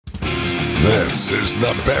This is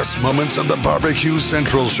the best moments of the Barbecue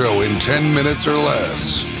Central Show in 10 minutes or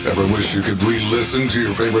less. Ever wish you could re-listen to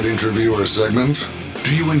your favorite interview or segment?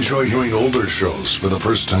 Do you enjoy hearing older shows for the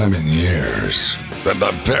first time in years? Then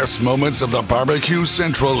the best moments of the Barbecue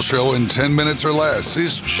Central Show in 10 minutes or less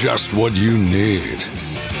is just what you need.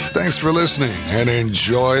 Thanks for listening and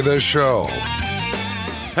enjoy the show.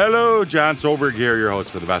 Hello, John Solberg here, your host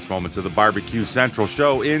for the best moments of the Barbecue Central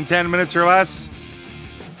Show in 10 minutes or less.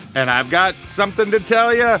 And I've got something to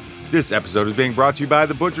tell you. This episode is being brought to you by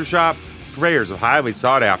The Butcher Shop, purveyors of highly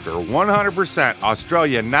sought after 100%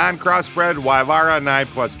 Australian non-crossbred Waivara 9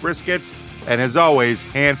 Plus briskets, and as always,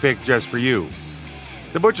 handpicked just for you.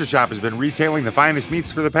 The Butcher Shop has been retailing the finest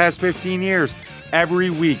meats for the past 15 years. Every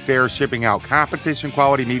week, they are shipping out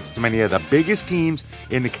competition-quality meats to many of the biggest teams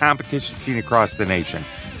in the competition scene across the nation.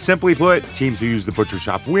 Simply put, teams who use The Butcher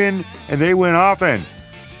Shop win, and they win often.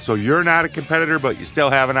 So you're not a competitor, but you still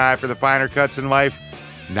have an eye for the finer cuts in life?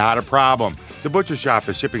 Not a problem. The Butcher Shop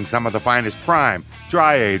is shipping some of the finest prime,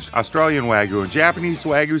 dry-aged Australian Wagyu and Japanese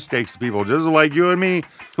Wagyu steaks to people just like you and me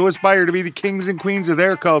who aspire to be the kings and queens of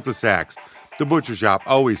their cul-de-sacs. The Butcher Shop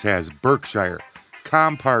always has Berkshire,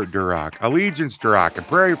 Compart Duroc, Allegiance Duroc, and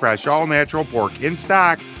Prairie Fresh all-natural pork in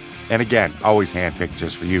stock. And again, always handpicked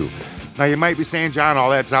just for you. Now you might be saying, John, all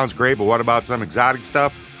that sounds great, but what about some exotic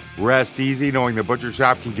stuff? Rest easy knowing the Butcher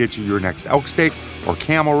Shop can get you your next elk steak or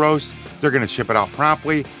camel roast. They're going to ship it out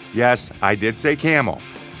promptly. Yes, I did say camel.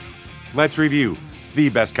 Let's review the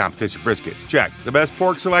best competition briskets. Check. The best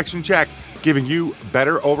pork selection. Check. Giving you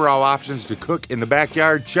better overall options to cook in the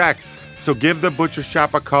backyard. Check. So give the Butcher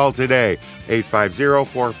Shop a call today.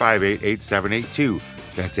 850-458-8782.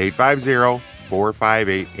 That's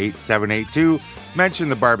 850-458-8782. Mention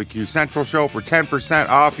the Barbecue Central Show for 10%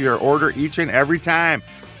 off your order each and every time.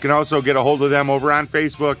 You can also get a hold of them over on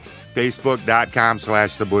Facebook,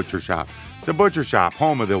 facebook.com/The Butcher Shop. The Butcher Shop,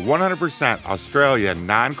 home of the 100% Australian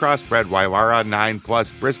non-crossbred Waivara 9 Plus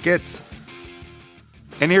briskets.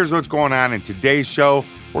 And here's what's going on in today's show.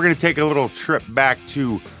 We're going to take a little trip back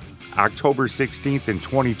to October 16th in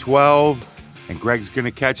 2012, and Greg's going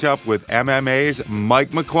to catch up with MMA's Mike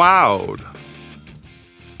McCloud.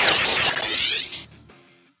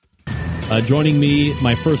 Joining me,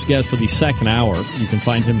 my first guest for the second hour. You can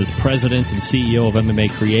find him as president and CEO of MMA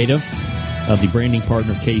Creative, the branding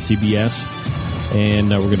partner of KCBS. And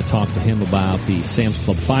we're going to talk to him about the Sam's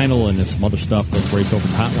Club final and some other stuff. Let's race over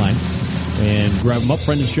the hotline and grab him up.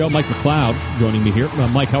 Friend of the show, Mike McCloud, joining me here.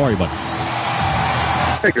 Mike, how are you, buddy?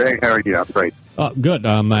 Hey, Greg. How are you? I'm great. Good.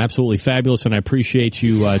 Absolutely fabulous, and I appreciate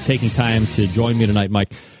you taking time to join me tonight,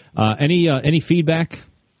 Mike. Any feedback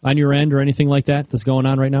on your end or anything like that that's going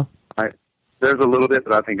on right now? There's a little bit,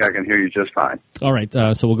 but I think I can hear you just fine. All right,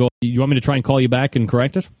 so we'll go. You want me to try and call you back and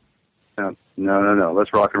correct it? No.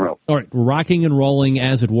 Let's rock and roll. All right, rocking and rolling,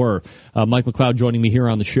 as it were. Mike McCloud joining me here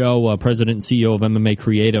on the show, president and CEO of MMA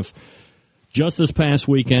Creative. Just this past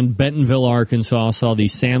weekend, Bentonville, Arkansas, saw the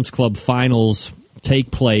Sam's Club finals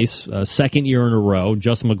take place, second year in a row.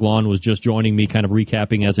 Justin McGlawn was just joining me, kind of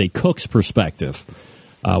recapping as a cook's perspective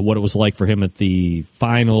what it was like for him at the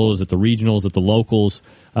finals, at the regionals, at the locals.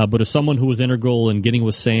 But as someone who was integral in getting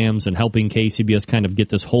with Sam's and helping KCBS kind of get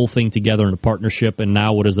this whole thing together in a partnership and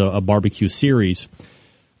now what is a barbecue series,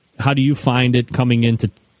 how do you find it coming into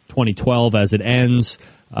 2012 as it ends?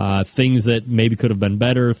 Things that maybe could have been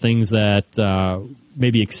better, things that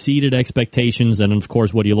maybe exceeded expectations, and, of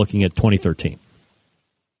course, what are you looking at 2013?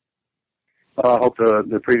 I hope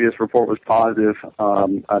the previous report was positive.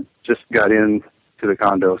 I just got into the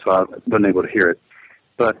condo, so I wasn't able to hear it.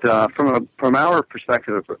 But from our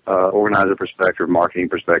perspective, organizer perspective, marketing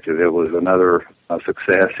perspective, it was another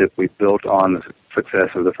success. If we built on the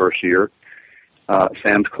success of the first year,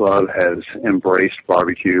 Sam's Club has embraced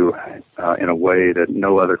barbecue in a way that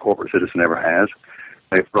no other corporate citizen ever has.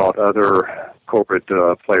 They've brought other corporate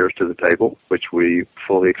players to the table, which we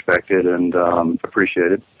fully expected and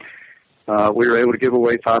appreciated. We were able to give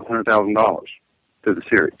away $500,000 to the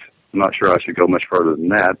series. I'm not sure I should go much further than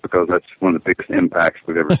that because that's one of the biggest impacts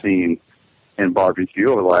we've ever seen in barbecue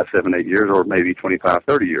over the last 7-8 years, or maybe 25,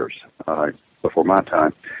 30 years before my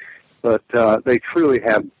time. But they truly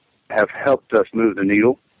have helped us move the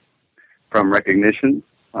needle from recognition.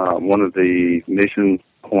 One of the mission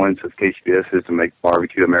points of KCBS is to make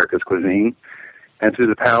barbecue America's cuisine. And through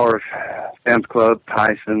the power of Sam's Club,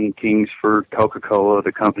 Tyson, Kingsford, Coca-Cola,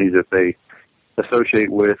 the companies that they associate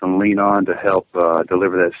with and lean on to help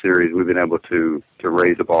deliver that series, we've been able to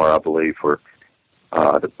raise the bar, I believe, for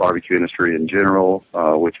the barbecue industry in general,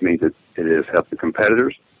 which means that it has helped the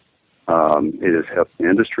competitors. It has helped the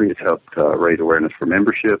industry. It's helped raise awareness for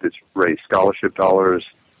membership. It's raised scholarship dollars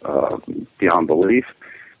beyond belief.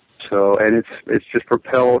 So, and it's just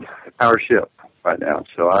propelled our ship right now.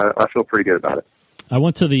 So I feel pretty good about it. I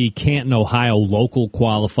went to the Canton, Ohio local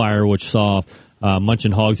qualifier, which saw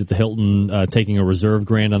Munchin Hogs at the Hilton taking a reserve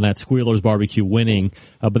grand on that, Squealer's Barbecue winning.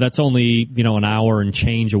 But that's only, an hour and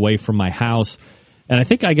change away from my house. And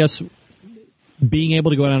I guess being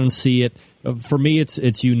able to go down and see it, for me,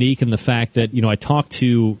 it's unique in the fact that, I talk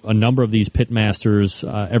to a number of these pitmasters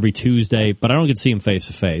every Tuesday, but I don't get to see them face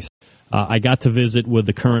to face. I got to visit with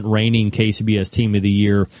the current reigning KCBS Team of the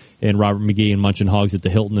Year in Robert McGee and Munchin Hogs at the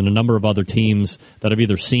Hilton, and a number of other teams that I've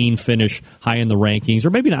either seen finish high in the rankings or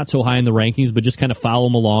maybe not so high in the rankings, but just kind of follow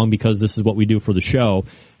them along because this is what we do for the show,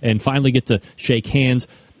 and finally get to shake hands.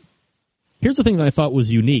 Here's the thing that I thought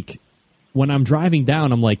was unique. When I'm driving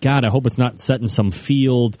down, I'm like, God, I hope it's not set in some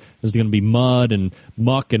field. There's going to be mud and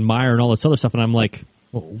muck and mire and all this other stuff. And I'm like,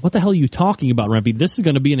 what the hell are you talking about, Rempy? This is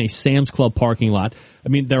going to be in a Sam's Club parking lot. I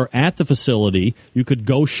mean, they're at the facility. You could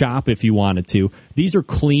go shop if you wanted to. These are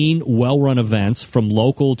clean, well-run events from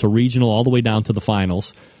local to regional all the way down to the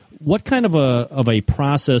finals. What kind of a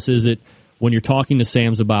process is it when you're talking to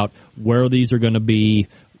Sam's about where these are going to be,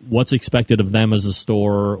 what's expected of them as a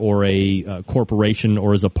store or a corporation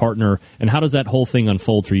or as a partner, and how does that whole thing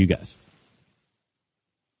unfold for you guys?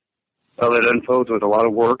 Well, it unfolds with a lot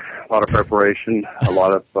of work, a lot of preparation, a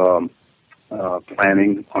lot of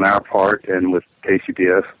planning on our part and with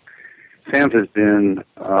KCBS. Sam's has been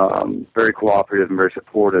very cooperative and very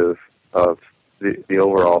supportive of the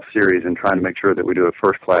overall series and trying to make sure that we do a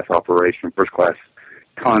first-class operation, first-class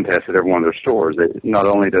contest at every one of their stores. Not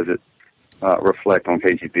only does it reflect on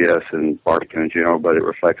KCBS and barbecue in general, but it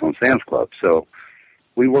reflects on Sam's Club. So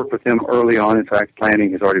we worked with them early on. In fact,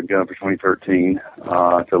 planning has already begun for 2013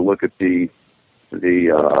 to look at the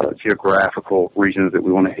geographical regions that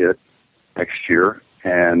we want to hit next year,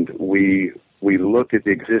 and we look at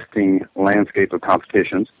the existing landscape of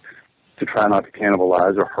competitions to try not to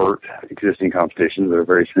cannibalize or hurt existing competitions. They're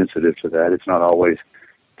very sensitive to that. It's not always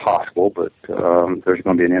possible, but there's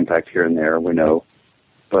going to be an impact here and there, we know.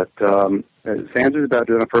 But Sam's is about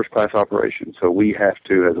doing a first-class operation, so we have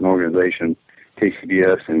to, as an organization,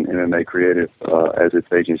 KCBS and MMA Creative as its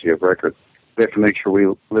agency of record, we have to make sure we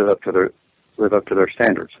live up to their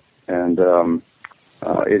standards. And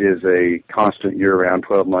it is a constant year-round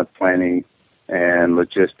 12-month planning and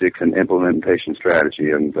logistics and implementation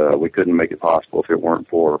strategy, and we couldn't make it possible if it weren't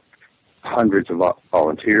for hundreds of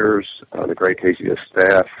volunteers, the great KCBS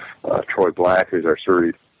staff, Troy Black, who's our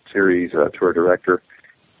series tour director,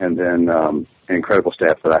 and then an incredible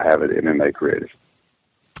staff that I have at MMA Creative.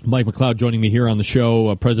 Mike McCloud joining me here on the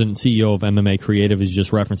show, President and CEO of MMA Creative, as you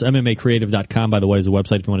just referenced. MMAcreative.com, by the way, is a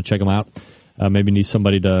website if you want to check them out. Maybe need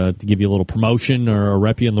somebody to give you a little promotion or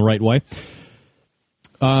rep you in the right way.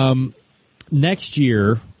 Next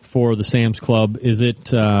year for the Sam's Club, is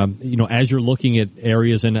it, as you're looking at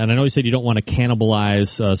areas, and I know you said you don't want to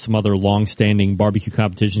cannibalize some other long-standing barbecue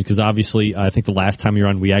competitions, because obviously I think the last time you were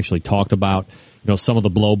on, we actually talked about, some of the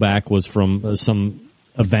blowback was from some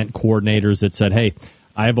event coordinators that said, hey,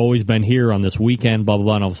 I've always been here on this weekend, blah, blah,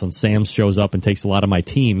 blah, and all of a sudden Sam's shows up and takes a lot of my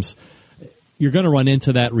teams. You're going to run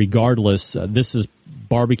into that regardless. This is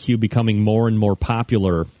barbecue becoming more and more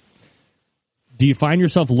popular. Do you find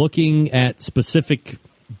yourself looking at specific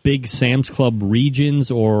big Sam's Club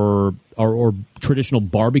regions or traditional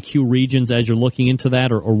barbecue regions as you're looking into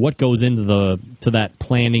that, or what goes into that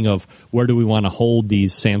planning of where do we want to hold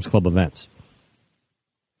these Sam's Club events?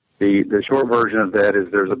 The short version of that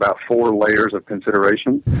is there's about 4 layers of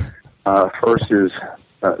consideration. First is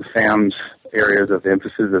Sam's areas of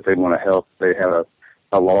emphasis that they want to help. They have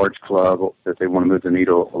a large club that they want to move the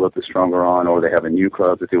needle a little bit stronger on, or they have a new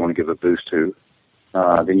club that they want to give a boost to.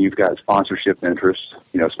 Then you've got sponsorship interests.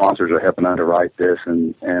 Sponsors are helping underwrite this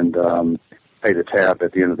and pay the tab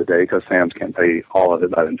at the end of the day, because Sam's can't pay all of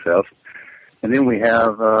it by themselves. And then we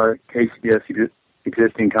have KCBS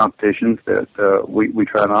existing competitions that we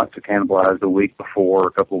try not to cannibalize the week before,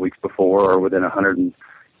 a couple of weeks before, or within a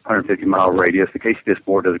 150-mile radius. The KCBS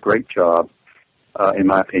board does a great job, in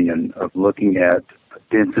my opinion, of looking at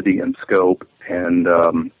density and scope and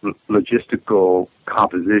logistical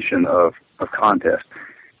composition of contests.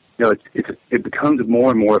 It becomes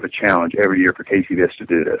more and more of a challenge every year for KCBS to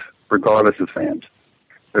do this, regardless of Sam's.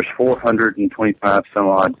 There's 425 some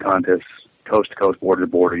odd contests, coast to coast, border to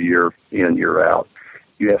border, year in, year out.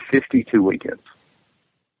 You have 52 weekends.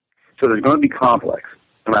 So there's going to be complex,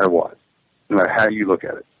 no matter what, no matter how you look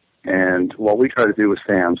at it. And what we try to do with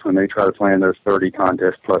Sam's when they try to plan their 30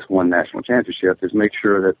 contests plus 1 national championship is make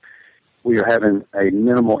sure that we are having a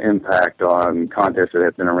minimal impact on contests that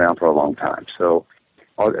have been around for a long time. So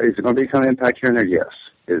is there going to be some impact here and there? Yes.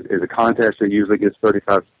 is a contest that usually gets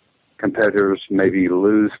 35 competitors, maybe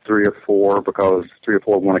lose 3 or 4 because 3 or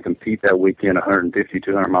 4 want to compete that weekend 150,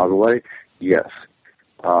 200 miles away? Yes.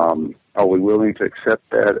 Are we willing to accept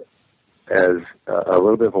that as a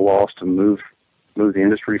little bit of a loss to move the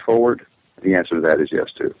industry forward? The answer to that is yes,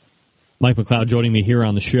 too. Mike McCloud joining me here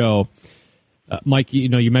on the show. Mike,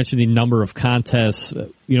 you mentioned the number of contests.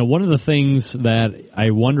 One of the things that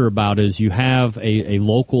I wonder about is you have a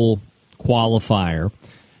local qualifier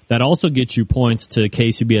that also gets you points to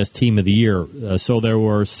KCBS Team of the Year. So there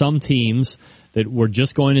were some teams that were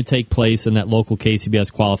just going to take place in that local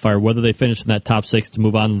KCBS qualifier. Whether they finished in that top 6 to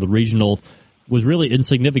move on to the regional was really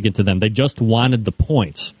insignificant to them. They just wanted the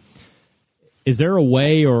points. Is there a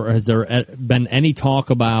way, or has there been any talk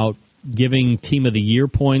about giving Team of the Year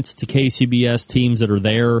points to KCBS teams that are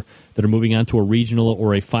there, that are moving on to a regional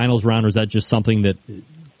or a finals round, or is that just something that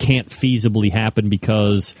can't feasibly happen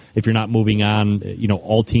because if you're not moving on,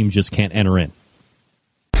 all teams just can't enter in?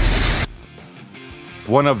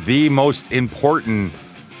 One of the most important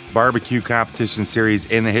barbecue competition series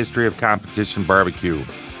in the history of competition barbecue.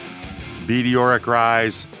 Meteoric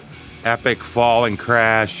rise, epic fall and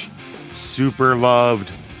crash, super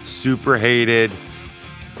loved, super hated.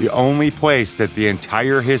 The only place that the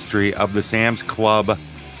entire history of the Sam's Club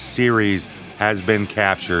series has been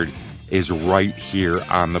captured is right here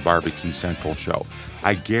on the Barbecue Central show.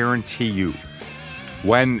 I guarantee you,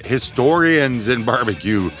 when historians in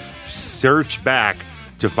barbecue search back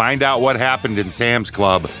to find out what happened in Sam's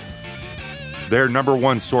Club, their number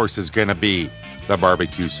one source is going to be the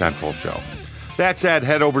Barbecue Central show. That said,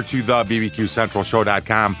 head over to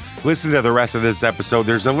thebbqcentralshow.com. Listen to the rest of this episode.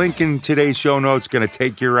 There's a link in today's show notes going to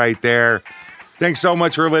take you right there. Thanks so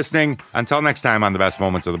much for listening. Until next time on the best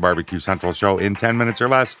moments of the Barbecue Central show in 10 minutes or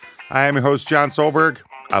less, I am your host, John Solberg.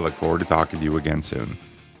 I look forward to talking to you again soon.